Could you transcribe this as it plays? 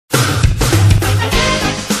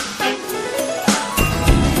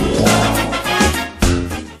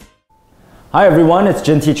Hi everyone, it's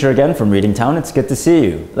Jin Teacher again from Reading Town. It's good to see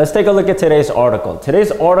you. Let's take a look at today's article.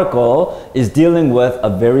 Today's article is dealing with a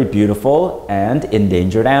very beautiful and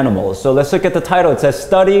endangered animal. So let's look at the title. It says,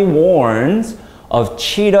 Study Warns of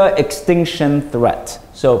Cheetah Extinction Threat.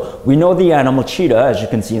 So we know the animal cheetah, as you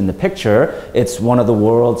can see in the picture, it's one of the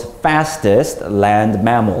world's fastest land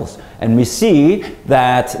mammals. And we see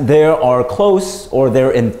that they are close, or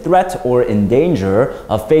they're in threat or in danger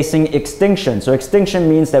of facing extinction. So extinction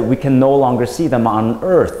means that we can no longer see them on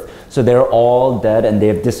Earth. So they're all dead and they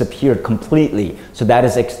have disappeared completely. So that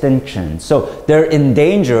is extinction. So they're in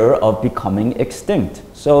danger of becoming extinct.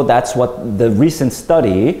 So that's what the recent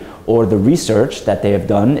study or the research that they have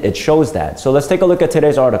done, it shows that. So let's take a look at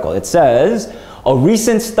today's article. It says, a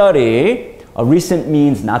recent study, a recent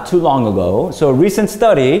means not too long ago, so a recent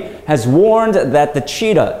study has warned that the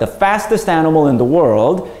cheetah, the fastest animal in the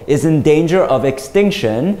world, is in danger of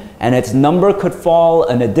extinction, and its number could fall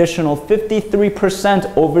an additional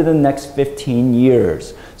 53% over the next 15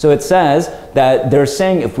 years. So it says that they're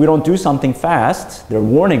saying if we don't do something fast, they're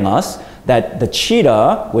warning us that the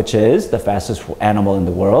cheetah, which is the fastest animal in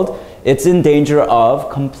the world, it's in danger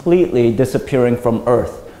of completely disappearing from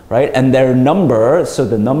Earth. Right? And their number, so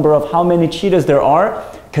the number of how many cheetahs there are,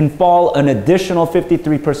 can fall an additional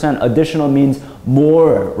 53%. Additional means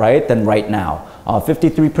more, right, than right now.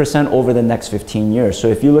 53% over the next 15 years. So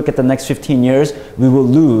if you look at the next 15 years, we will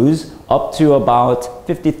lose up to about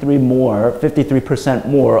 53%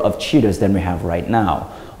 more of cheetahs than we have right now.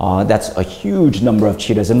 That's a huge number of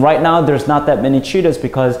cheetahs, and right now there's not that many cheetahs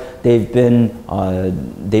because they've been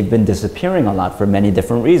disappearing a lot for many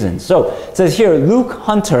different reasons. So it says here, Luke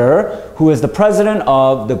Hunter, who is the president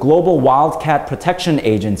of the Global Wildcat Protection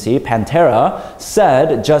Agency, Pantera,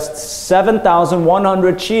 said just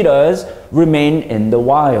 7,100 cheetahs remain in the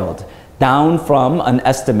wild, down from an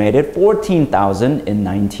estimated 14,000 in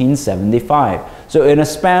 1975. So in a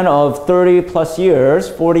span of 30 plus years,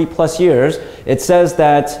 40 plus years, it says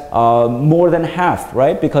that more than half,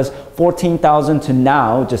 right? Because 14,000 to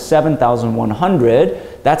now, just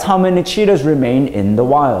 7,100, that's how many cheetahs remain in the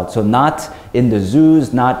wild. So not in the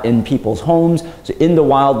zoos, not in people's homes. So in the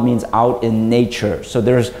wild means out in nature. So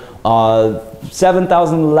there's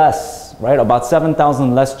 7,000 less, right? About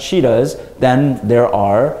 7,000 less cheetahs than there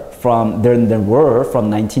were from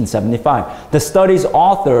 1975. The study's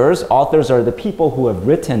authors are the people who have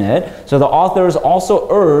written it. So the authors also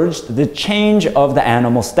urged the change of the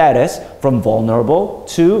animal status from vulnerable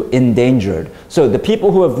to endangered. So the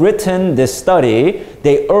people who have written this study,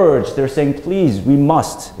 they're saying, please, we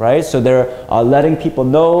must, right? So they're letting people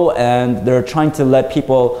know, and they're trying to let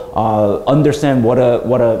people understand what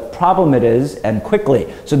a problem it is, and quickly.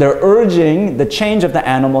 So they're urging the change of the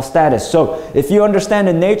animal status. So if you understand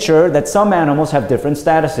in nature that some animals have different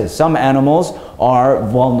statuses. Some animals are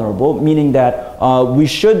vulnerable, meaning that we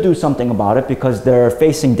should do something about it because they're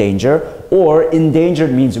facing danger, or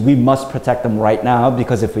endangered means we must protect them right now,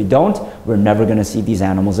 because if we don't, we're never going to see these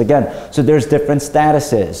animals again. So there's different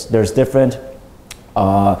statuses. There's different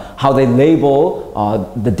how they label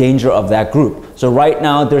the danger of that group. So right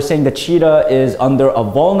now they're saying the cheetah is under a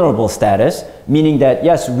vulnerable status, meaning that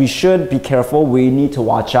yes, we should be careful, we need to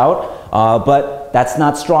watch out, but that's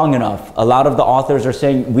not strong enough. A lot of the authors are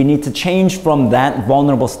saying we need to change from that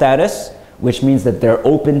vulnerable status, which means that they're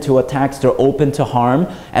open to attacks, they're open to harm,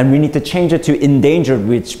 and we need to change it to endangered,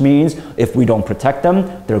 which means if we don't protect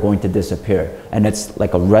them, they're going to disappear. And it's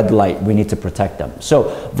like a red light, we need to protect them. So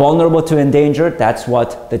vulnerable to endangered, that's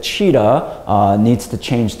what the cheetah needs to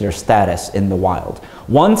change their status in the wild.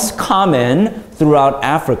 Once common throughout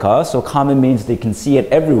Africa, so common means they can see it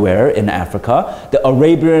everywhere in Africa, the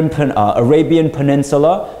Arabian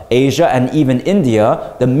Peninsula, Asia, and even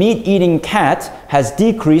India, the meat-eating cat has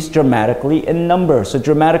decreased dramatically in number. So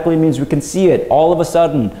dramatically means we can see it all of a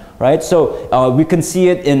sudden, right? So we can see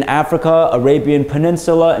it in Africa, Arabian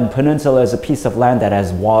Peninsula, and peninsula is a piece of land that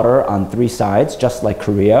has water on 3 sides, just like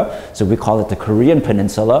Korea. So we call it the Korean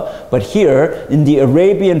Peninsula. But here in the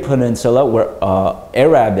Arabian Peninsula, where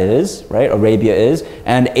Arab is, right? Arabia is,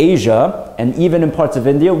 and Asia, and even in parts of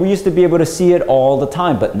India, we used to be able to see it all the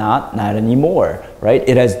time, but not anymore, right?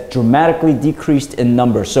 It has dramatically decreased in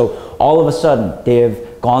number. So all of a sudden, they've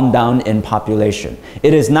gone down in population.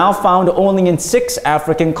 It is now found only in 6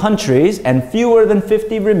 African countries, and fewer than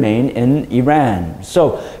 50 remain in Iran.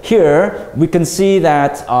 So here we can see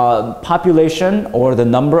that population, or the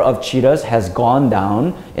number of cheetahs, has gone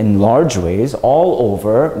down in large ways all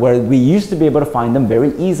over, where we used to be able to find them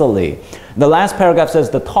very easily. The last paragraph says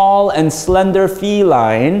the tall and slender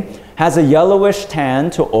feline has a yellowish tan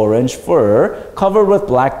to orange fur covered with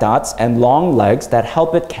black dots and long legs that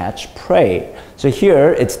help it catch prey. So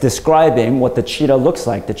here it's describing what the cheetah looks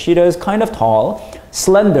like. The cheetah is kind of tall.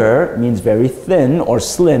 Slender means very thin or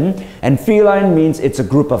slim, and feline means it's a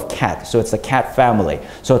group of cats, so it's a cat family.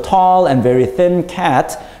 So tall and very thin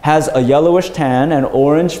cat has a yellowish tan and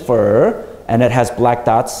orange fur, and it has black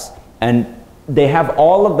dots, and they have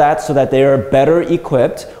all of that so that they are better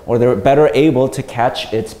equipped or they're better able to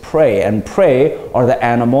catch its prey, and prey are the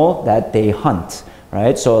animal that they hunt.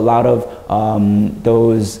 Right? So a lot of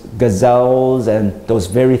those gazelles and those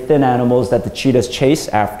very thin animals that the cheetahs chase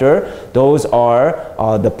after, those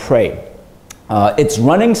are the prey. Its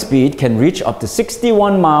running speed can reach up to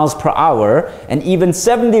 61 miles per hour and even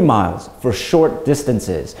 70 miles for short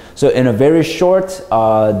distances. So in a very short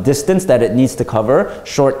distance that it needs to cover,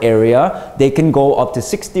 short area, they can go up to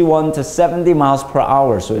 61 to 70 miles per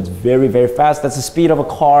hour. So it's very, very fast. That's the speed of a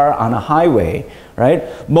car on a highway.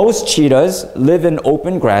 Right? Most cheetahs live in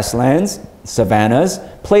open grasslands, savannas,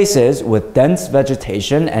 places with dense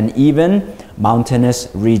vegetation, and even mountainous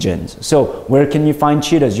regions. So where can you find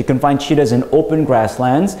cheetahs? You can find cheetahs in open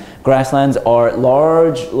grasslands. Grasslands are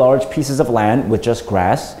large pieces of land with just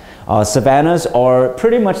grass. Savannas are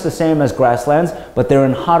pretty much the same as grasslands, but they're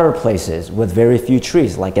in hotter places with very few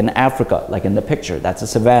trees, like in Africa, like in the picture, that's a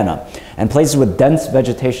savanna. And places with dense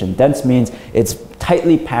vegetation. Dense means it's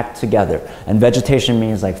tightly packed together, and vegetation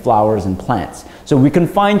means like flowers and plants. So we can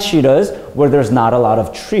find cheetahs where there's not a lot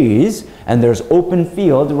of trees and there's open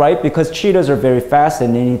field, right? Because cheetahs are very fast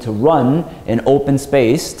and they need to run in open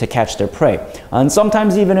space to catch their prey. And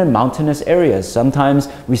sometimes even in mountainous areas. Sometimes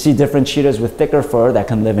we see different cheetahs with thicker fur that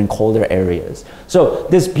can live in colder areas. So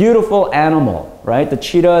this beautiful animal, right? The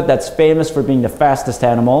cheetah that's famous for being the fastest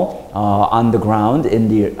animal on the ground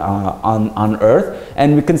on Earth.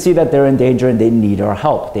 And we can see that they're in danger and they need our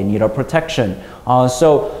help. They need our protection.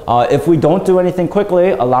 So if we don't do anything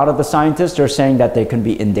quickly, a lot of the scientists are saying that they can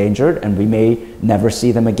be endangered and we may never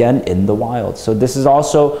see them again in the wild. So this is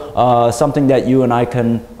also something that you and I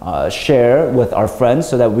can share with our friends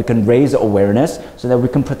so that we can raise awareness, so that we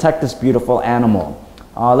can protect this beautiful animal.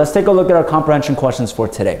 Let's take a look at our comprehension questions for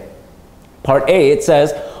today. Part A, it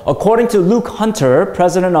says, according to Luke Hunter,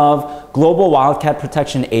 president of Global Wildcat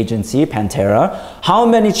Protection Agency, Pantera, how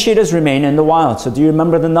many cheetahs remain in the wild? So do you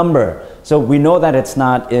remember the number? So we know that it's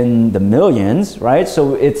not in the millions, right?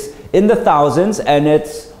 So it's in the thousands, and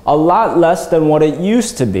it's a lot less than what it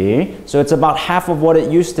used to be. So it's about half of what it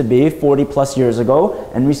used to be 40 plus years ago.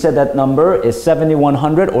 And we said that number is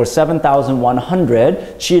 7,100 or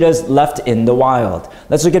 7,100 cheetahs left in the wild.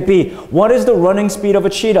 Let's look at B. What is the running speed of a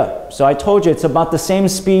cheetah? So I told you it's about the same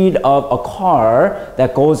speed of a car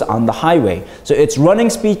that goes on the highway. So its running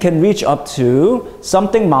speed can reach up to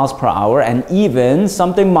something miles per hour and even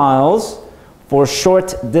something miles for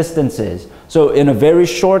short distances. So in a very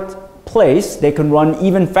short place, they can run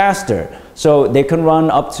even faster. So they can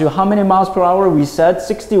run up to how many miles per hour? We said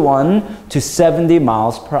 61 to 70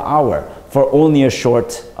 miles per hour for only a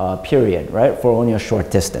short period, right? For only a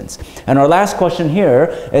short distance. And our last question here,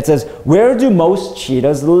 it says, where do most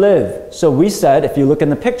cheetahs live? So we said, if you look in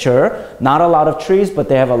the picture, not a lot of trees, but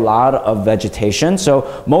they have a lot of vegetation.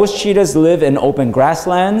 So most cheetahs live in open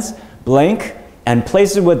grasslands, blank, and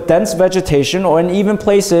places with dense vegetation, or in even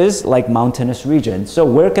places like mountainous regions. So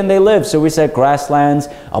where can they live? So we said grasslands,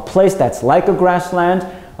 a place that's like a grassland,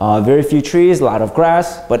 very few trees, a lot of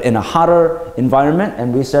grass, but in a hotter environment,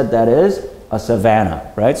 and we said that is a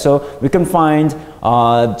savanna, right? So we can find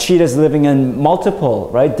cheetahs living in multiple,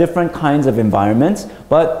 right, different kinds of environments,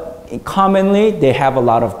 but commonly they have a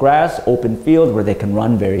lot of grass, open field where they can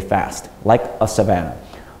run very fast, like a savanna.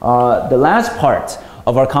 The last part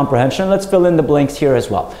of our comprehension, let's fill in the blanks here as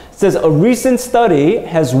well. It says, a recent study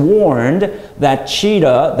has warned that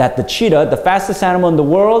the cheetah, the fastest animal in the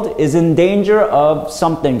world, is in danger of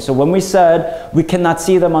something. So when we said we cannot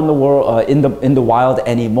see them on the world, in the wild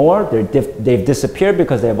anymore, they've disappeared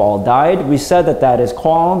because they've all died, we said that that is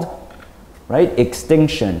called, right,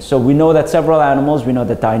 extinction. So we know that several animals, we know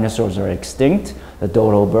that dinosaurs are extinct, the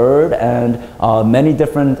dodo bird, and many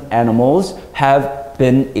different animals have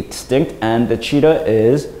been extinct, and the cheetah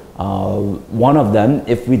is one of them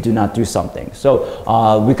if we do not do something.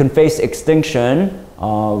 So we can face extinction,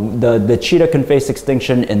 the cheetah can face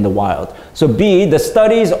extinction in the wild. So B, the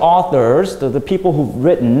study's authors, the people who've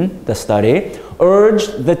written the study,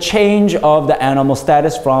 urged the change of the animal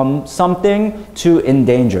status from something to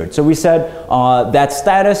endangered. So we said that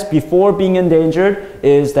status before being endangered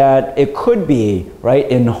is that it could be, right,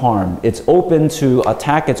 in harm. It's open to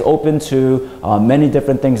attack. It's open to many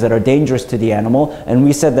different things that are dangerous to the animal. And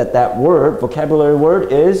we said that that word, vocabulary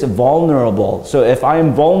word, is vulnerable. So if I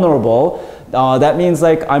am vulnerable, that means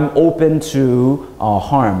like I'm open to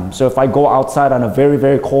harm. So if I go outside on a very,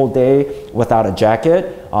 very cold day without a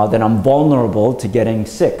jacket, then I'm vulnerable to getting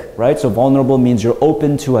sick, right? So vulnerable means you're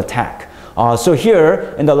open to attack. So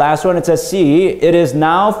here in the last one it says, see, it is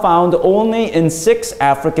now found only in 6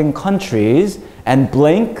 African countries and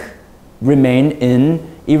blank remain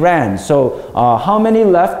in Iran. So how many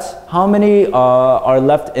left? How many are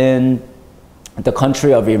left in the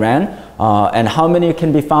country of Iran? And how many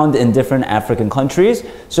can be found in different African countries?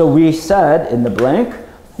 So we said in the blank,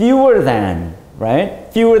 fewer than, right?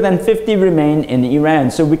 Fewer than 50 remain in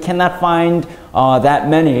Iran. So we cannot find that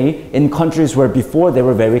many in countries where before they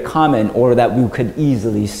were very common or that we could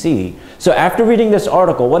easily see. So after reading this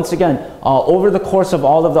article, once again, over the course of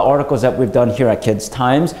all of the articles that we've done here at Kids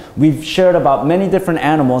Times, we've shared about many different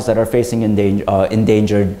animals that are facing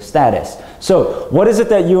endangered status. So what is it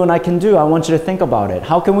that you and I can do? I want you to think about it.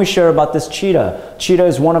 How can we share about this cheetah? Cheetah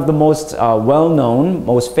is one of the most well-known,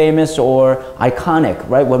 most famous or iconic,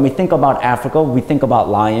 right? When we think about Africa, we think about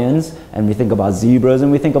lions and we think about zebras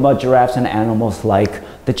and we think about giraffes and animals like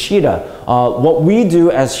the cheetah. What we do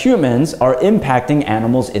as humans are impacting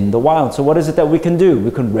animals in the wild. So what is it that we can do? We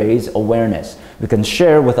can raise awareness. We can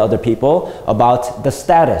share with other people about the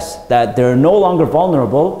status, that they're no longer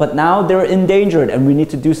vulnerable, but now they're endangered and we need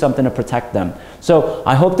to do something to protect them. So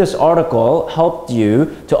I hope this article helped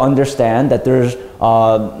you to understand that there's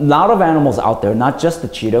a lot of animals out there, not just the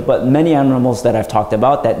cheetah, but many animals that I've talked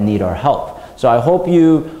about that need our help. So I hope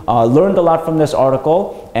you learned a lot from this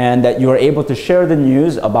article and that you are able to share the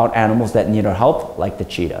news about animals that need our help, like the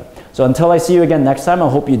cheetah. So until I see you again next time, I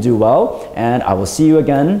hope you do well, and I will see you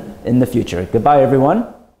again in the future. Goodbye,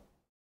 everyone.